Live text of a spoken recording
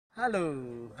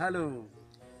Hello.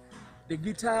 The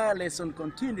guitar lesson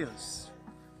continues.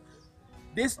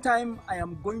 This time I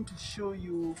am going to show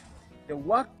you the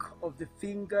work of the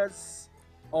fingers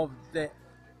of the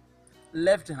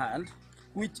left hand,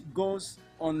 which goes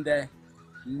on the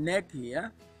neck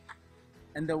here,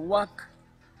 and the work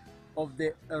of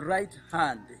the right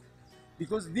hand.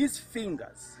 Because these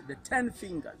fingers, the 10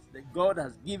 fingers that God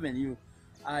has given you,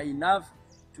 are enough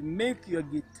to make your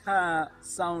guitar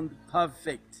sound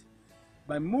perfect.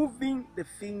 By moving the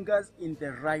fingers in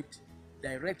the right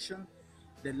direction,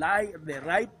 the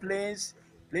right place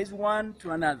one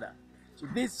to another. So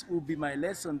this will be my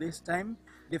lesson this time.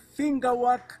 The finger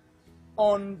work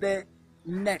on the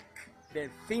neck. The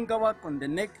finger work on the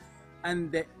neck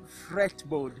and the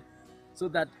fretboard. So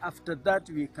that after that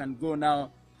we can go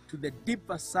now to the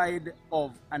deeper side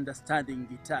of understanding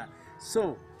guitar.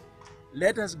 So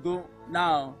let us go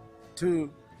now to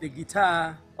the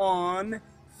guitar on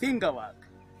fingerwork.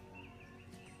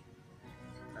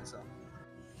 That's all.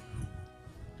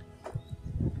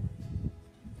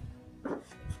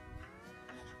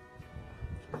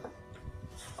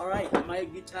 All right, my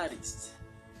guitarist.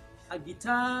 A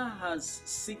guitar has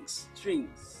 6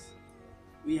 strings.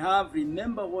 We have,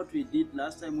 remember what we did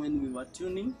last time when we were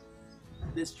tuning?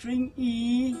 The string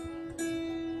E,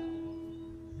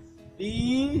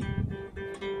 B,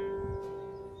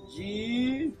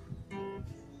 G,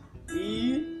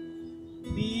 E,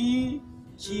 B,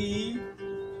 G,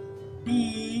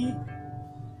 D,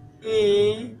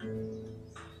 A,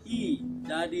 E.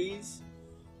 That is,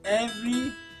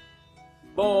 every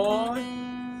boy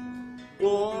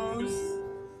goes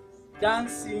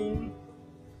dancing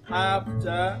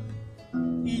after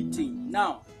eating.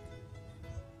 Now,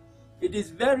 it is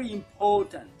very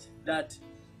important that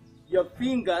your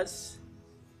fingers,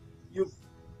 you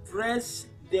press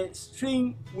the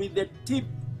string with the tip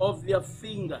of your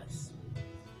fingers,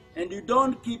 and you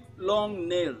don't keep long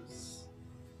nails.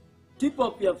 Tip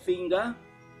of your finger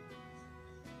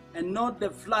and not the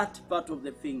flat part of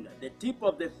the finger. The tip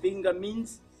of the finger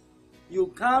means you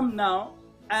come now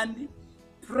and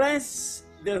press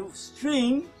the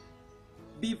string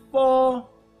before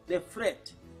the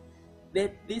fret.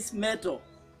 This metal.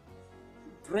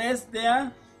 Press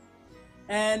there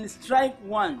and strike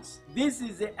once. This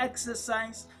is the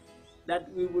exercise that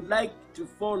we would like to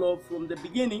follow from the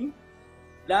beginning.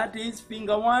 That is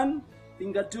finger 1,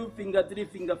 finger 2, finger 3,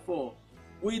 finger 4.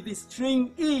 With the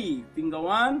string E, finger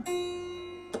 1,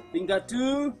 finger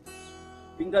 2,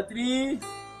 finger 3,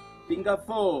 finger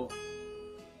 4.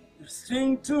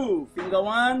 String 2, finger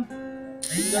 1,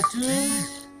 finger 2,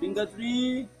 finger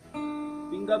 3,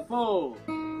 finger 4.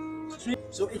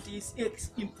 So it is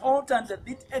important that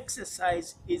this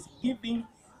exercise is giving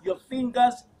your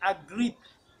fingers a grip,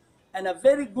 and a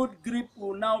very good grip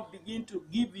will now begin to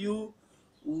give you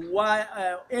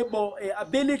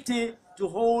ability to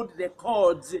hold the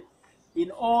chords with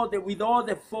all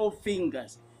the 4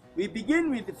 fingers. We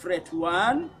begin with fret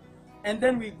 1, and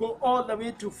then we go all the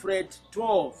way to fret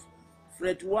 12.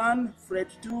 Fret 1,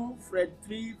 fret 2, fret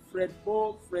 3, fret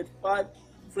 4, fret 5,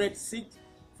 fret 6,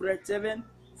 fret 7,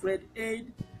 fret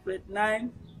 8, fret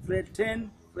 9, fret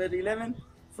 10, fret 11,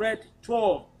 fret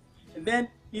 12. And then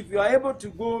if you are able to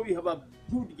go, you have a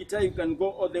good guitar, you can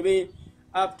go all the way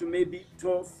up to maybe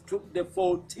 12 to the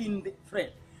 14th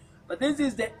fret. But this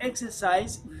is the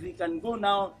exercise. If we can go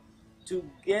now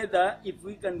together,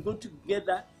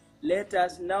 let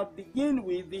us now begin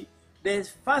with the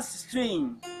first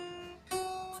string,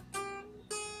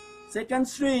 second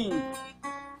string,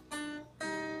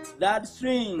 third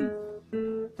string,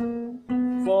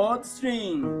 fourth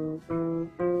string,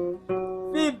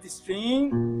 fifth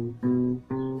string,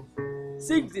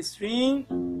 sixth string.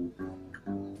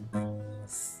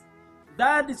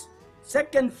 That is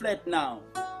second fret now.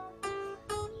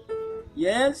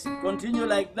 Yes, continue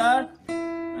like that.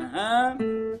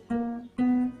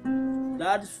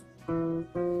 That's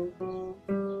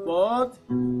fourth,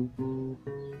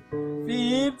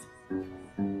 fifth,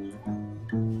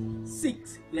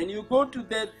 sixth. Then you go to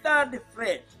the third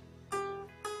fret.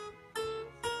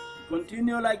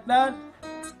 Continue like that.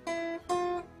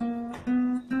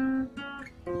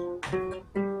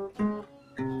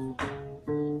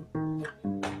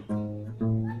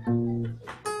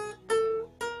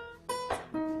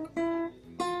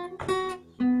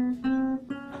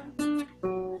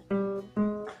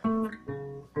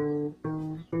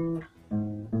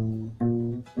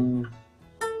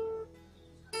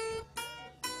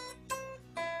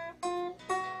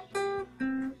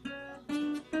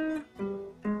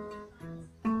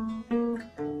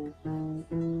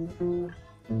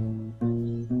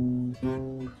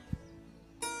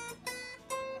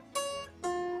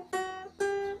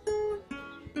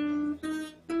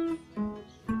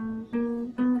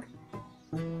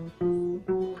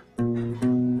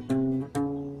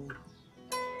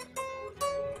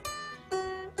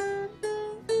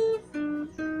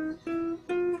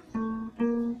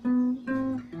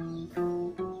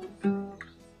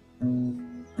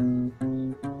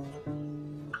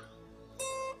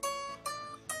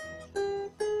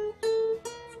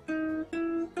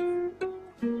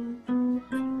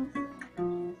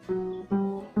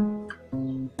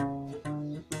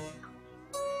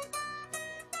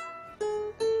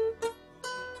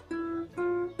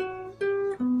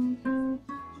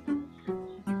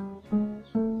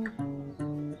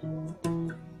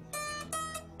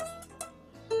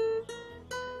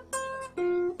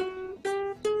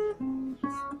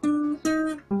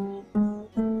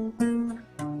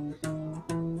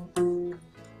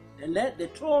 let the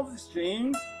 12th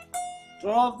string,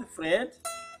 12th fret,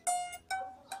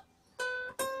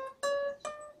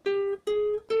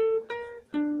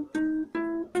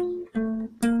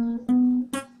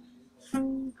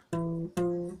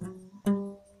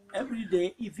 every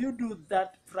day. If you do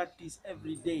that practice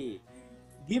every day,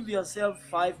 give yourself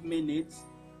 5 minutes.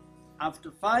 After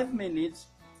 5 minutes,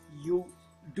 you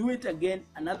do it again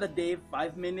another day,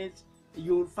 5 minutes.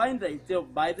 You'll find that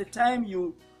yourself, by the time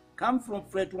you come from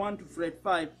fret 1 to fret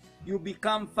 5, you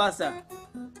become faster.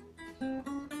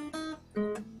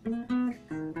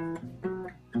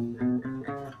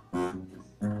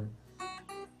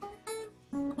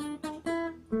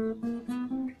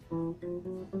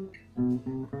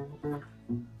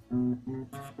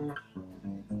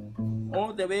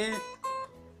 All the way.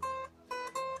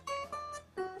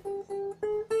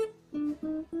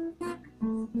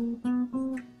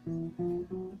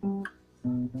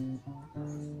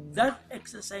 That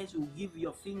exercise will give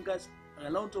your fingers a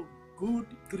lot of good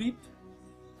grip,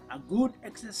 a good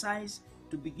exercise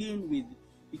to begin with,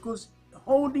 because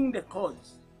holding the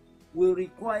chords will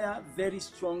require very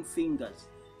strong fingers.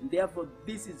 And therefore,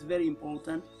 this is very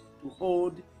important, to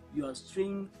hold your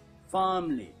string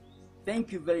firmly.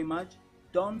 Thank you very much.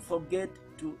 Don't forget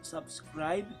to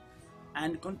subscribe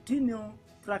and continue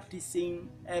practicing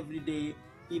every day,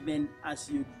 even as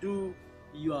you do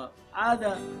your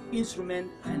other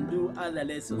instrument and do other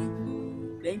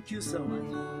lessons. Thank you so much.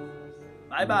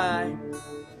 Bye bye.